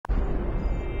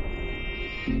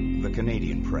The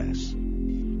Canadian Press.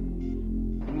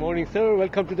 Good morning, sir.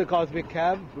 Welcome to the Cosmic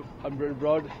Cab. I'm Brent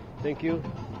Broad. Thank you.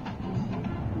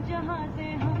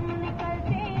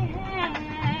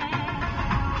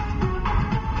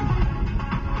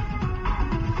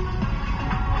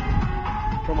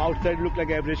 From outside, look like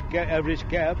average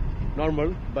cab,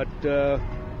 normal. But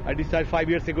I decided 5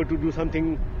 years ago to do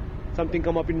something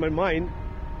come up in my mind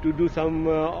to do some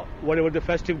whatever the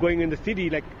festive going in the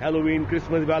city, like Halloween,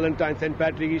 Christmas, Valentine's, St.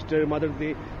 Patrick, Easter, Mother's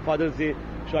Day, Father's Day.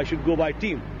 So I should go by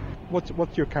team.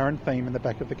 What's your current theme in the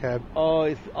back of the cab? Oh,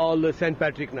 it's all St.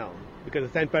 Patrick now,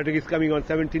 because St. Patrick is coming on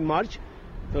 17 March.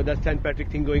 So that's St. Patrick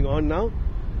thing going on now.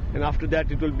 And after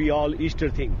that, it will be all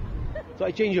Easter thing. So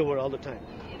I change over all the time.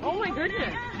 Oh my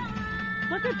goodness.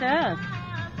 Look at this.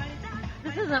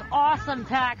 This is an awesome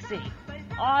taxi.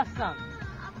 Awesome.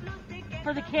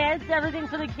 For the kids, everything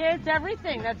for the kids,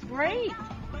 everything. That's great.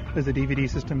 There's a DVD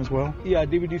system as well? Yeah,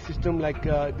 DVD system, like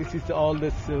this is all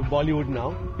this Bollywood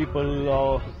now.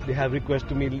 People, they have requests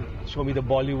to me, show me the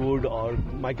Bollywood or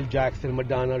Michael Jackson,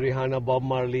 Madonna, Rihanna, Bob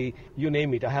Marley, you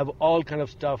name it. I have all kind of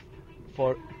stuff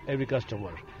for every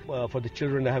customer. For the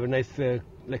children, I have a nice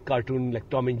like cartoon like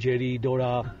Tom and Jerry,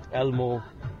 Dora, Elmo.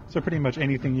 So pretty much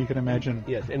anything you can imagine?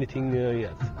 Yes, anything,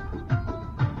 yes.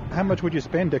 How much would you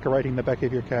spend decorating the back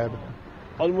of your cab?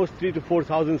 Almost 3,000 to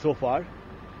 4,000 so far.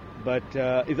 But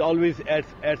it always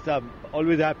adds up.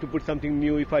 Always I have to put something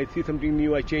new. If I see something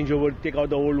new, I change over, take out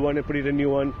the old one and put it in a new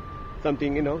one.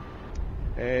 Something, you know.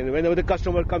 And whenever the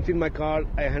customer comes in my car,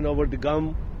 I hand over the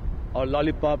gum or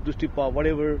lollipop, Dusty Pop,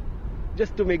 whatever,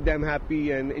 just to make them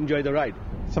happy and enjoy the ride.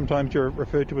 Sometimes you're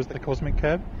referred to as the Cosmic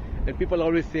Cab? And people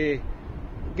always say,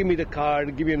 give me the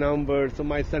card, give me a number. So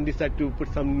my son decided to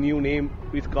put some new name.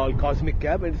 It's called Cosmic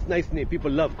Cab, and it's a nice name. People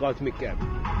love Cosmic Cab.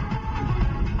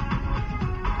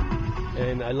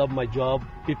 And I love my job.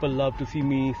 People love to see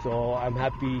me, so I'm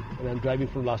happy. And I'm driving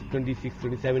for the last 26,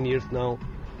 27 years now.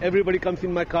 Everybody comes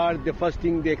in my car. The first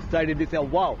thing they're excited. They say,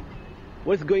 wow,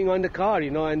 what's going on in the car,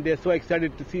 you know? And they're so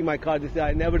excited to see my car. They say,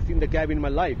 I never seen the cab in my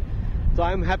life. So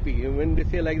I'm happy. And when they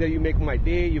say like that, you make my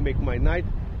day, you make my night.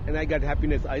 And I got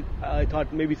happiness. I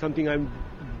thought maybe something I'm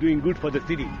doing good for the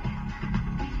city.